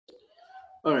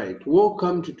All right,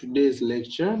 welcome to today's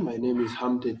lecture. My name is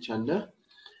Hamted Chanda,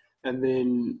 and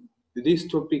then this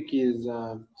topic is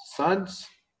Surds.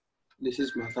 This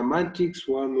is Mathematics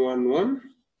 111.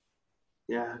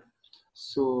 Yeah,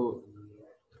 so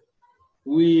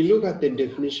we look at the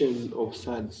definition of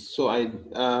Surds. So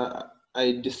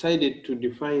I decided to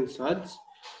define Surds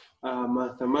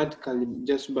mathematically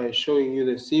just by showing you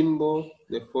the symbol,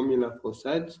 the formula for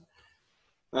Surds.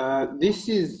 This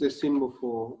is the symbol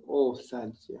for all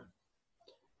Surds here.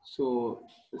 So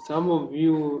some of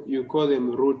you call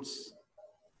them roots,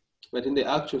 but in the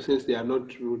actual sense, they are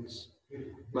not roots.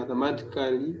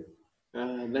 Mathematically,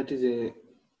 that is a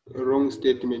wrong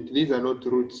statement. These are not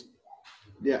roots.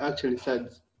 They are actually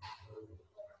surds.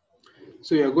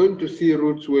 So you are going to see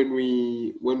roots when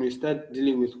we start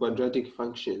dealing with quadratic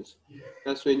functions.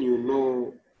 That's when you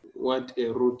know what a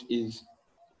root is.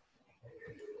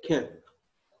 Okay.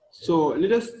 So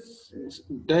let us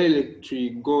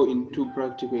directly go into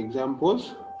practical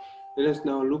examples. Let us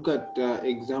now look at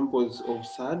examples of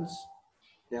surds.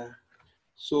 Yeah.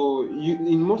 So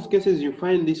in most cases, you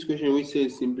find this question which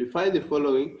says simplify the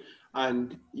following,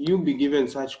 and you'll be given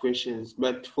such questions.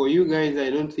 But for you guys, I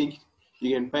don't think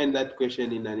you can find that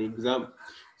question in an exam.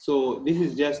 So this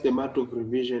is just a matter of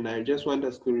revision. I just want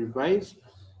us to revise.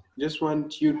 Just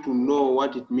want you to know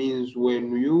what it means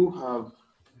when you have,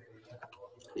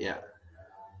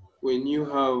 when you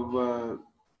have,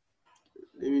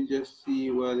 let me just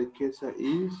see where the cursor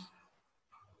is.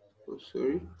 Oh,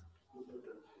 sorry.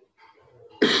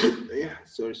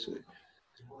 sorry.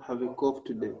 I have a cough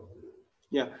today.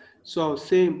 Yeah, so I'll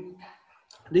say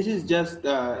this is just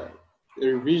a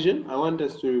revision. I want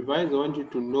us to revise. I want you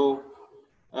to know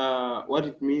what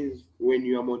it means when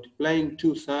you are multiplying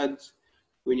two surds,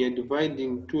 when you're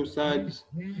dividing two surds,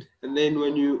 and then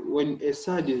when a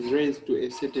surd is raised to a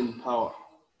certain power.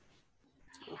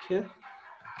 Okay,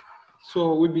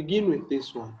 so we begin with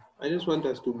this one. I just want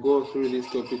us to go through this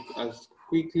topic as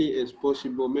quickly as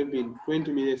possible. Maybe in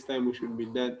 20 minutes time we should be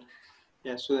done.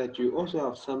 Yeah, so that you also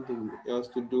have something else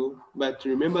to do. But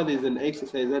remember, there's an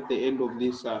exercise at the end of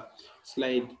this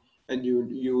slide, and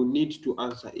you need to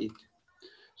answer it.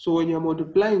 So when you're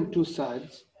multiplying two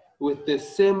surds with the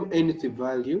same nth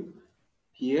value,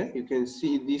 here you can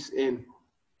see this n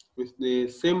with the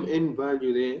same n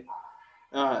value there.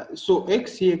 So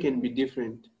x here can be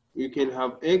different. You can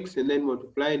have x and then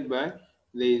multiplied by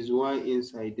there is y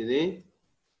inside there,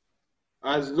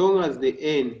 as long as the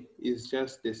n is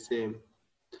just the same.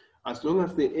 As long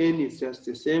as the n is just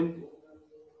the same,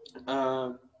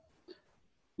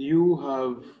 you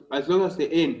have, as long as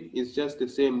the n is just the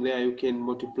same there, you can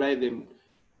multiply them.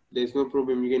 There's no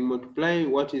problem. You can multiply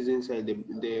what is inside the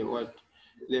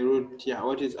root,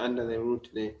 what is under the root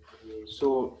there.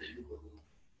 So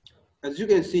as you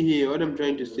can see here, what I'm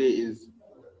trying to say is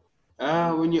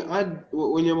when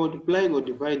you're multiplying or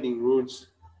dividing roots,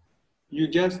 you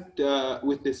just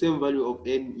with the same value of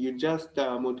n, you just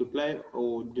multiply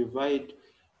or divide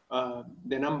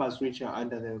the numbers which are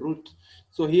under the root.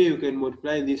 So here you can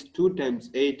multiply this 2 times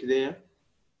 8 there.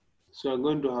 So I'm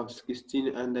going to have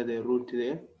 16 under the root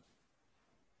there.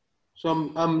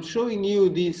 So I'm showing you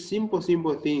these simple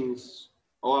things,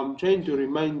 or I'm trying to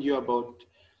remind you about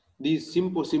these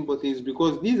simple things,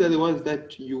 because these are the ones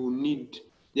that you need.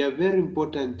 They are very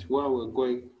important where we're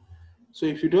going. So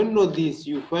if you don't know this,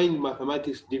 you find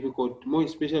mathematics difficult, more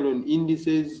especially on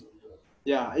indices.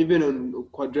 Yeah, even on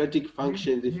quadratic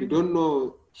functions, if you don't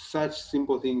know such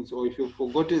simple things, or if you've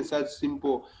forgotten such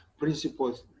simple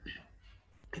principles,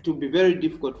 it will be very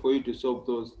difficult for you to solve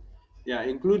those. Yeah,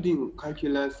 including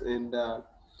calculus and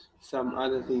some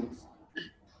other things.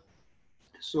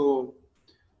 So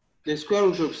the square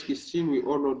root of 16, we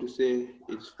all know to say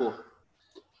it's 4.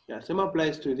 Yeah, same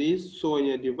applies to this. So when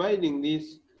you're dividing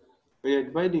this, when you're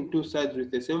dividing two sides with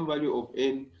the same value of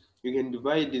n, you can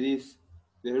divide this,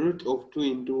 the root of 2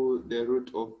 into the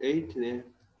root of 8 there.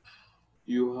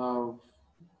 You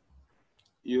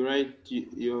write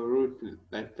your root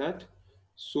like that.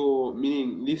 So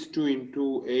meaning this 2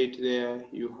 into 8 there,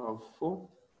 you have 4.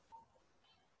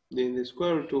 Then the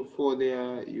square root of 4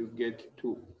 there, you get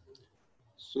 2.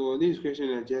 So these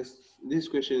questions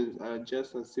are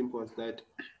just as simple as that.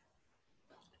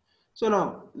 So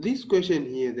now this question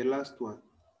here, the last one.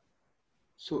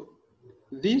 So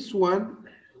this one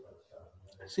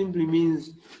simply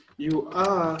means you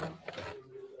are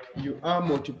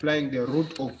multiplying the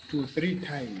root of 2 3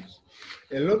 times.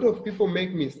 A lot of people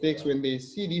make mistakes when they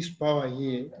see this power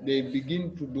here. They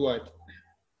begin to do it.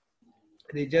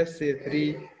 They just say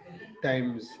 3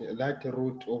 times that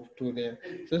root of 2 there.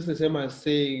 So it's the same as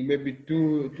saying maybe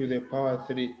 2 to the power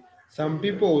 3. Some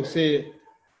people will say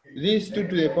This 2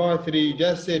 to the power 3, you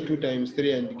just say 2 times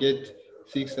 3 and get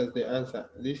 6 as the answer.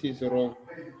 This is wrong.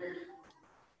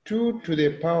 2 to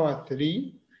the power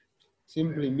 3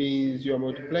 simply means you are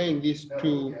multiplying this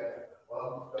 2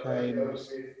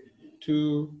 times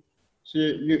 2. So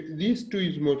this 2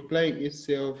 is multiplying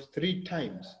itself 3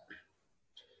 times.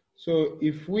 So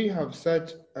if we have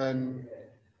such an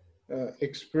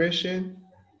expression,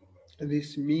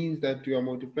 this means that you are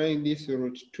multiplying this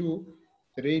root 2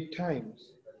 3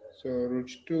 times. So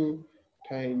root 2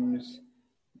 times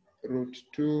root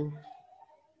 2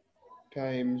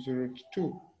 times root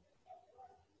 2.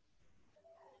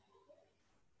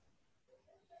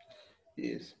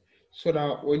 Yes. So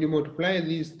now when you multiply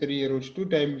these 3, root 2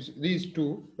 times these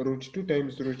 2, root 2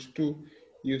 times root 2,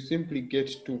 you simply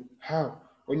get 2. How?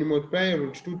 When you multiply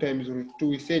root 2 times root 2,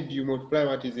 we said you multiply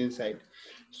what is inside.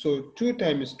 So 2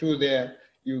 times 2 there,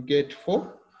 you get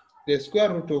 4. The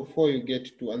square root of 4, you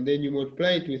get 2. And then you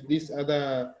multiply it with this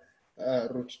other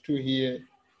root 2 here,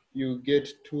 you get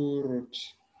 2 root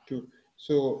 2.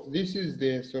 So this is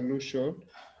the solution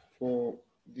for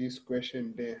this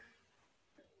question there.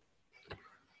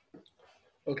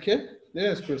 Okay, let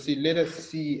us proceed. Let us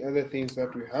see other things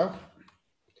that we have.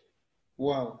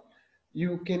 Wow.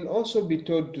 You can also be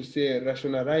told to say,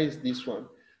 rationalize this one.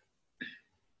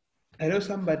 I know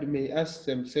somebody may ask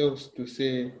themselves to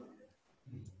say,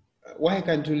 why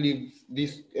can't you leave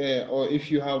this, or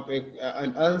if you have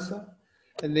an answer,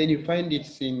 and then you find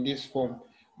it's in this form.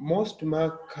 Most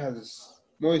markers,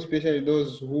 more especially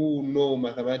those who know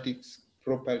mathematics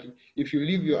properly, if you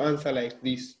leave your answer like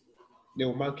this, they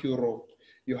will mark you wrong.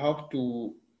 You have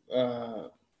to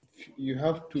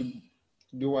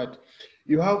do what?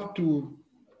 You have to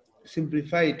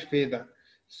simplify it further.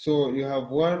 So you have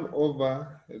 1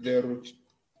 over the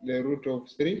root of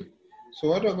 3. So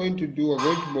what we're going to do, we're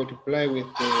going to multiply with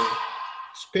the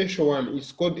special one.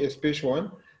 It's called a special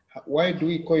one. Why do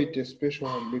we call it a special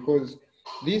one? Because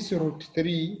this root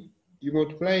 3, you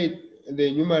multiply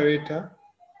the numerator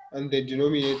and the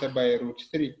denominator by root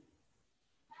 3.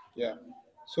 Yeah.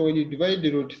 So when you divide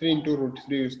the root 3 into root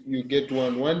 3, you get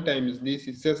 1. 1 times this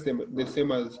is just the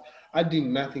same as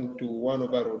adding nothing to 1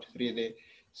 over root 3 there.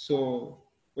 So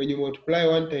when you multiply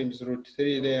 1 times root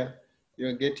 3 there,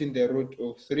 you're getting the root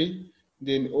of 3.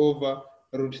 Then over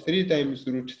root 3 times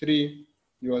root 3,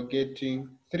 you are getting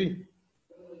 3.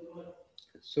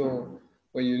 So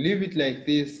when you leave it like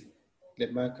this, the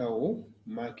marker will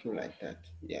mark you like that.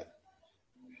 Yeah.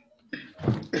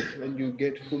 And you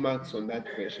get full marks on that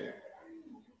question.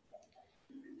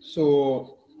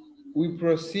 So we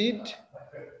proceed.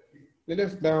 Let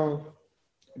us now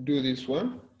do this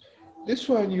one. This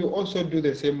one you also do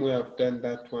the same way I've done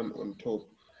that one on top.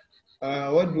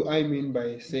 What do I mean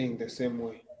by saying the same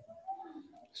way?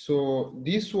 So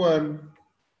this one,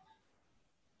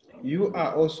 you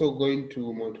are also going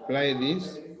to multiply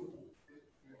this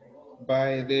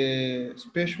by the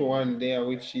special one there,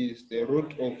 which is the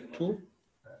root of 2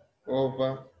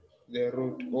 over the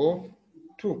root of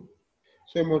 2.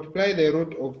 So you multiply the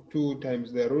root of 2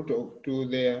 times the root of 2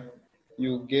 there,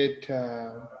 you get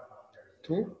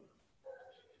 2.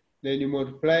 Then you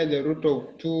multiply the root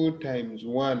of 2 times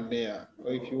 1 there.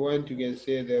 Or if you want, you can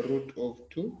say the root of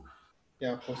 2.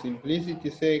 Yeah, for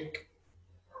simplicity's sake,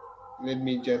 let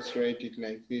me just write it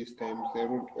like this, times the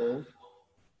root of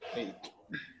 8.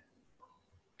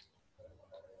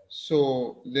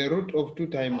 So the root of 2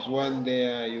 times 1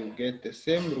 there, you get the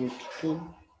same root 2.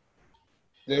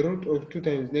 The root of 2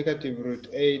 times negative root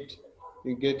 8,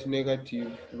 you get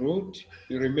negative root.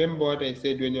 You remember what I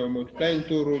said, when you're multiplying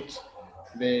 2 roots,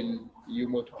 then you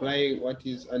multiply what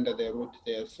is under the root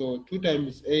there. So 2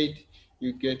 times 8,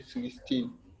 you get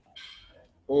 16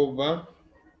 over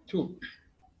 2.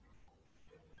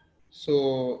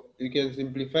 So you can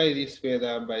simplify this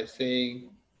further by saying,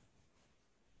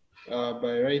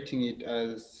 by writing it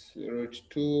as root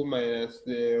 2 minus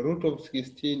the root of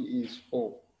 16 is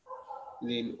 4,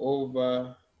 then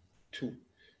over 2.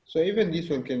 So even this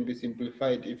one can be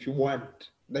simplified if you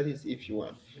want. That is if you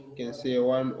want. You can say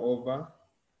 1 over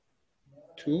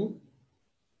 2.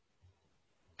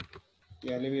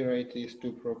 Yeah, let me write these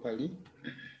 2 properly.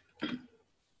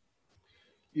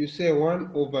 You say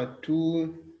 1 over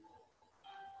 2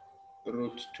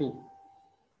 root 2.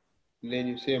 Then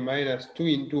you say minus 2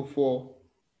 into 4.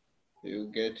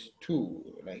 You get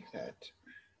 2 like that.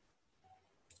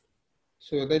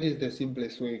 So that is the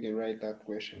simplest way you can write that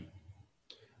question.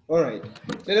 All right,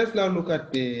 let us now look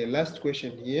at the last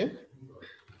question here,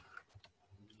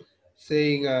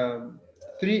 saying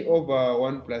 3 over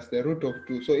 1 plus the root of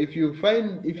 2. So if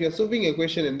you're solving a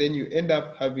question and then you end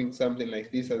up having something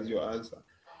like this as your answer,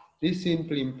 This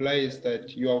simply implies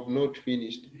that you have not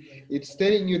finished. It's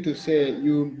telling you to say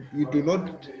you do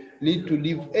not need to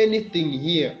leave anything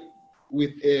here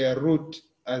with a root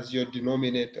as your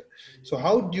denominator. So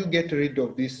how do you get rid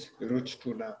of this root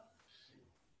 2 now?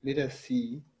 Let us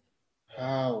see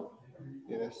how.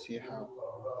 Let us see how.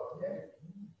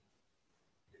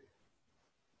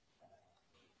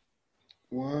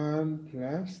 1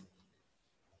 plus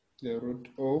the root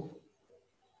of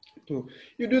 2.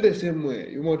 You do the same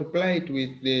way. You multiply it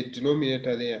with the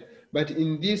denominator there. But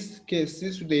in this case,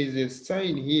 since there is a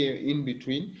sign here in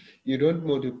between, you don't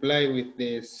multiply with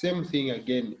the same thing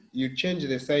again. You change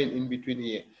the sign in between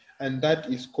here. And that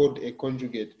is called a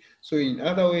conjugate. So in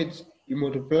other words, you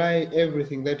multiply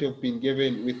everything that you've been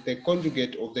given with the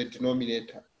conjugate of the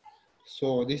denominator.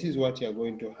 So this is what you're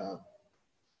going to have.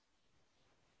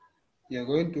 You're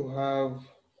going to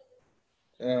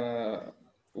have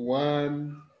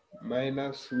 1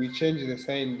 minus, we change the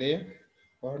sign there,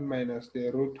 1 minus the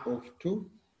root of 2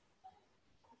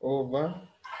 over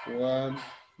 1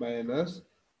 minus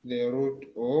the root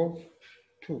of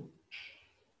 2.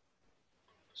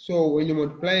 So when you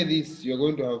multiply this, you're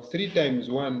going to have 3 times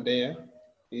 1 there.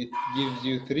 It gives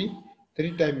you 3.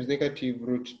 3 times negative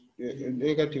root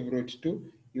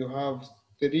 2. You have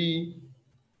 3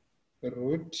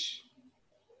 root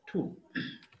 2.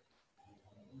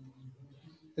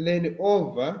 And then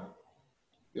over,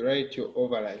 you write your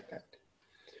over like that.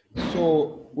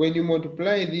 So when you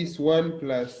multiply this 1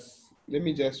 plus, let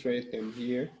me just write them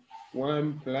here,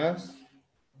 1 plus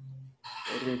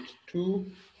root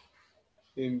 2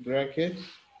 in brackets,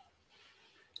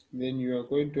 then you are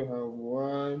going to have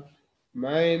 1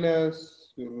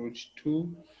 minus root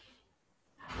 2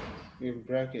 in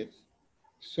brackets.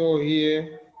 So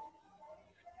here,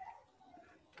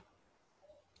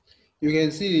 you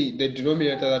can see the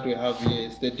denominator that we have here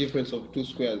is the difference of 2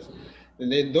 squares.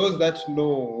 And then those that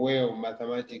know well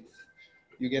mathematics,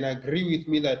 you can agree with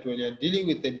me that when you're dealing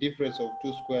with the difference of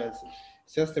 2 squares,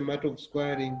 it's just a matter of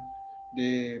squaring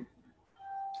the,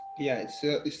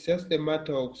 it's just a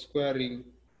matter of squaring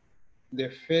the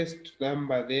first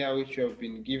number there which you have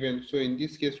been given. So in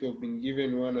this case, we have been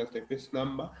given 1 as the first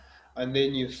number, and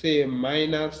then you say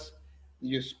minus,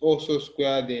 you also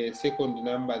square the second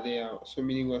number there. So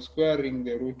meaning we're squaring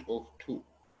the root of 2.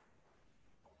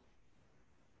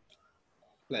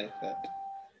 Like that.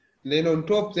 Then on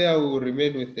top there, we will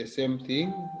remain with the same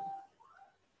thing,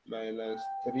 minus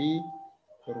 3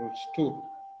 root 2.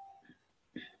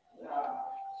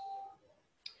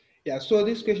 Yeah, so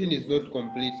this question is not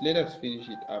complete. Let us finish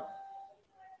it up.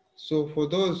 So for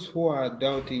those who are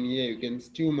doubting here, you can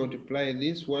still multiply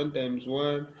this 1 times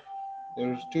 1.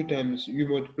 There's 2 times, you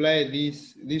multiply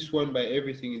this one by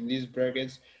everything in these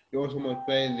brackets. You also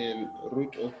multiply the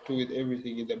root of 2 with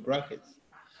everything in the brackets.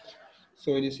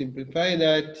 So when you simplify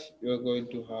that, you're going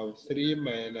to have 3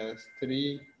 minus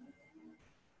 3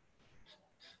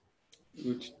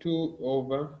 root 2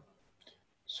 over.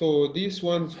 So this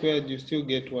 1 squared, you still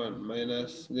get 1,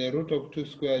 minus the root of 2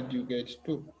 squared, you get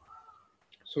 2.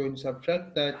 So when you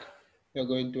subtract that, you're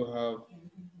going to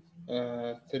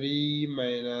have 3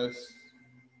 minus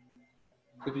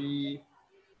 3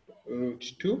 root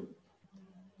 2,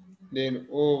 then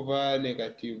over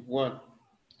negative 1.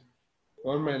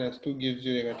 1 minus 2 gives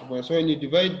you negative 1. So when you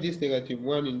divide this negative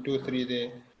 1 into 3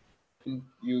 there,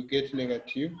 you get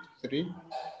negative 3.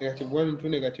 Negative 1 into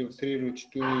negative 3 root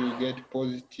 2, you get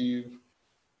positive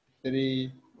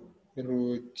 3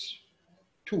 root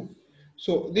 2.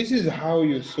 So this is how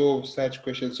you solve such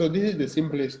questions. So this is the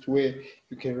simplest way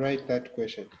you can write that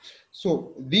question.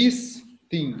 So this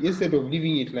thing, instead of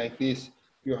leaving it like this,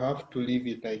 you have to leave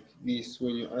it like this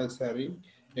when you're answering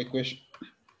a question.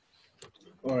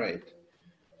 All right.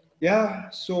 Yeah,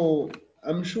 so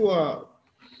I'm sure,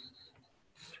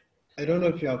 I don't know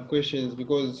if you have questions,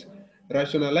 because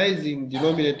rationalizing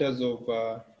denominators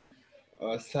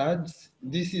of Surds,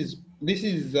 this is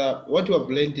what you have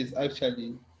learned is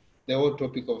actually the whole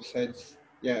topic of Surds.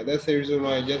 Yeah, that's the reason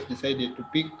why I just decided to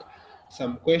pick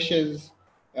some questions,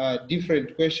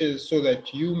 different questions, so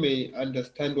that you may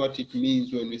understand what it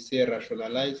means when we say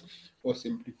rationalize or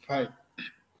simplify.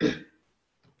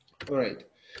 All right,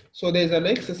 so there's an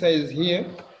exercise here.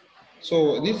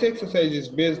 So this exercise is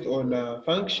based on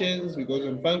functions, because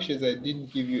on functions I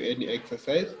didn't give you any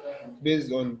exercise,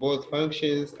 based on both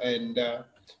functions and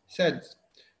surds.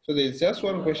 So there's just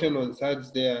one question on surds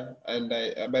there, and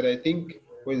but I think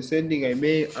when sending I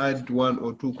may add 1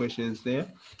 or 2 questions there.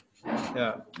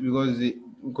 Yeah, because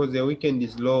the weekend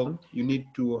is long, you need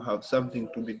to have something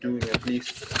to be doing at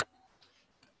least.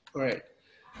 All right.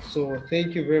 So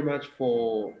thank you very much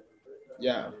for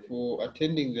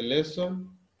attending the lesson.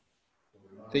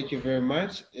 Thank you very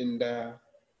much, and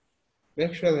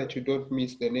make sure that you don't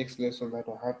miss the next lesson that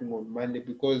are happening on Monday,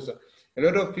 because a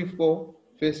lot of people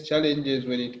face challenges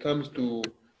when it comes to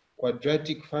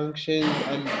quadratic functions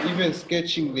and even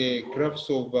sketching the graphs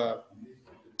of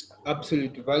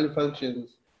absolute value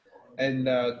functions and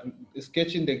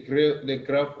sketching the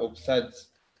graph of Surds.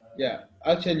 Yeah,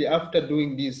 actually, after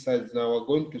doing these Surds, now we're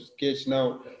going to sketch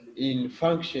now in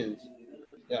functions.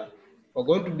 Yeah, we're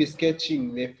going to be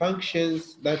sketching the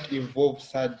functions that involve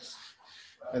Surds,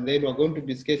 and then we're going to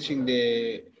be sketching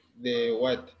the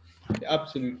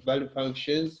absolute value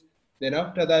functions. Then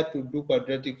after that, we'll do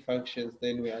quadratic functions.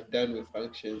 Then we are done with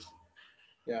functions.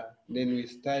 Yeah, then we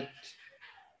start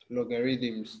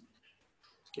logarithms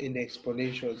in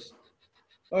exponentials.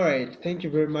 All right, thank you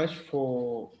very much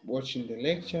for watching the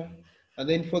lecture. And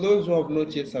then for those who have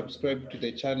not yet subscribed to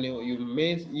the channel,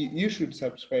 you should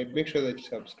subscribe. Make sure that you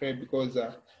subscribe, because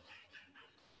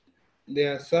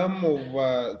there are some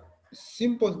of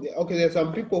simple. Okay, there are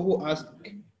some people who ask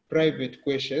private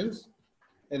questions,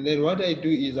 and then what I do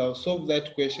is I'll solve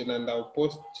that question and I'll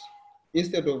post,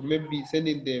 instead of maybe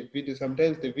sending the video.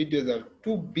 Sometimes the videos are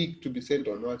too big to be sent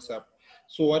on WhatsApp.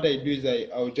 So what I do is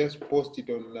I'll just post it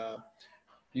on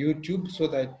YouTube, so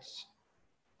that,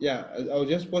 yeah, I'll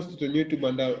just post it on YouTube,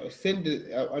 and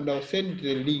I'll send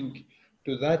the link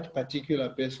to that particular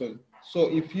person. So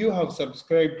if you have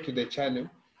subscribed to the channel,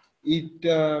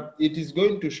 it is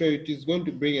going to show, it is going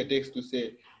to bring a text to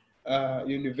say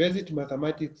University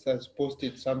Mathematics has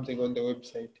posted something on the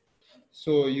website.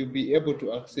 So you'll be able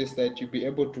to access that, you'll be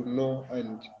able to know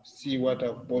and see what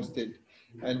I've posted.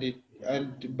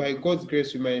 And by God's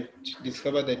grace, you might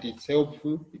discover that it's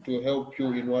helpful. It will help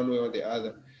you in one way or the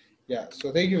other. Yeah,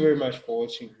 so thank you very much for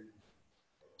watching.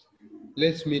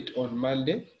 Let's meet on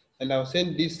Monday, and I'll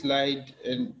send this slide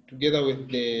and together with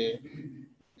the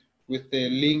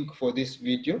link for this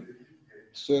video,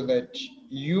 so that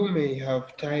you may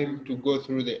have time to go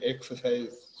through the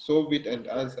exercise, solve it, and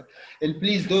answer. And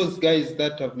please, those guys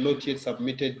that have not yet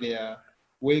submitted their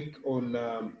work on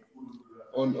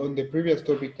the previous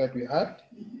topic that we had,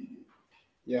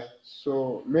 yeah,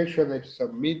 so make sure that you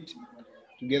submit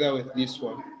together with this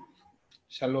one.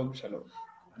 Shalom, shalom.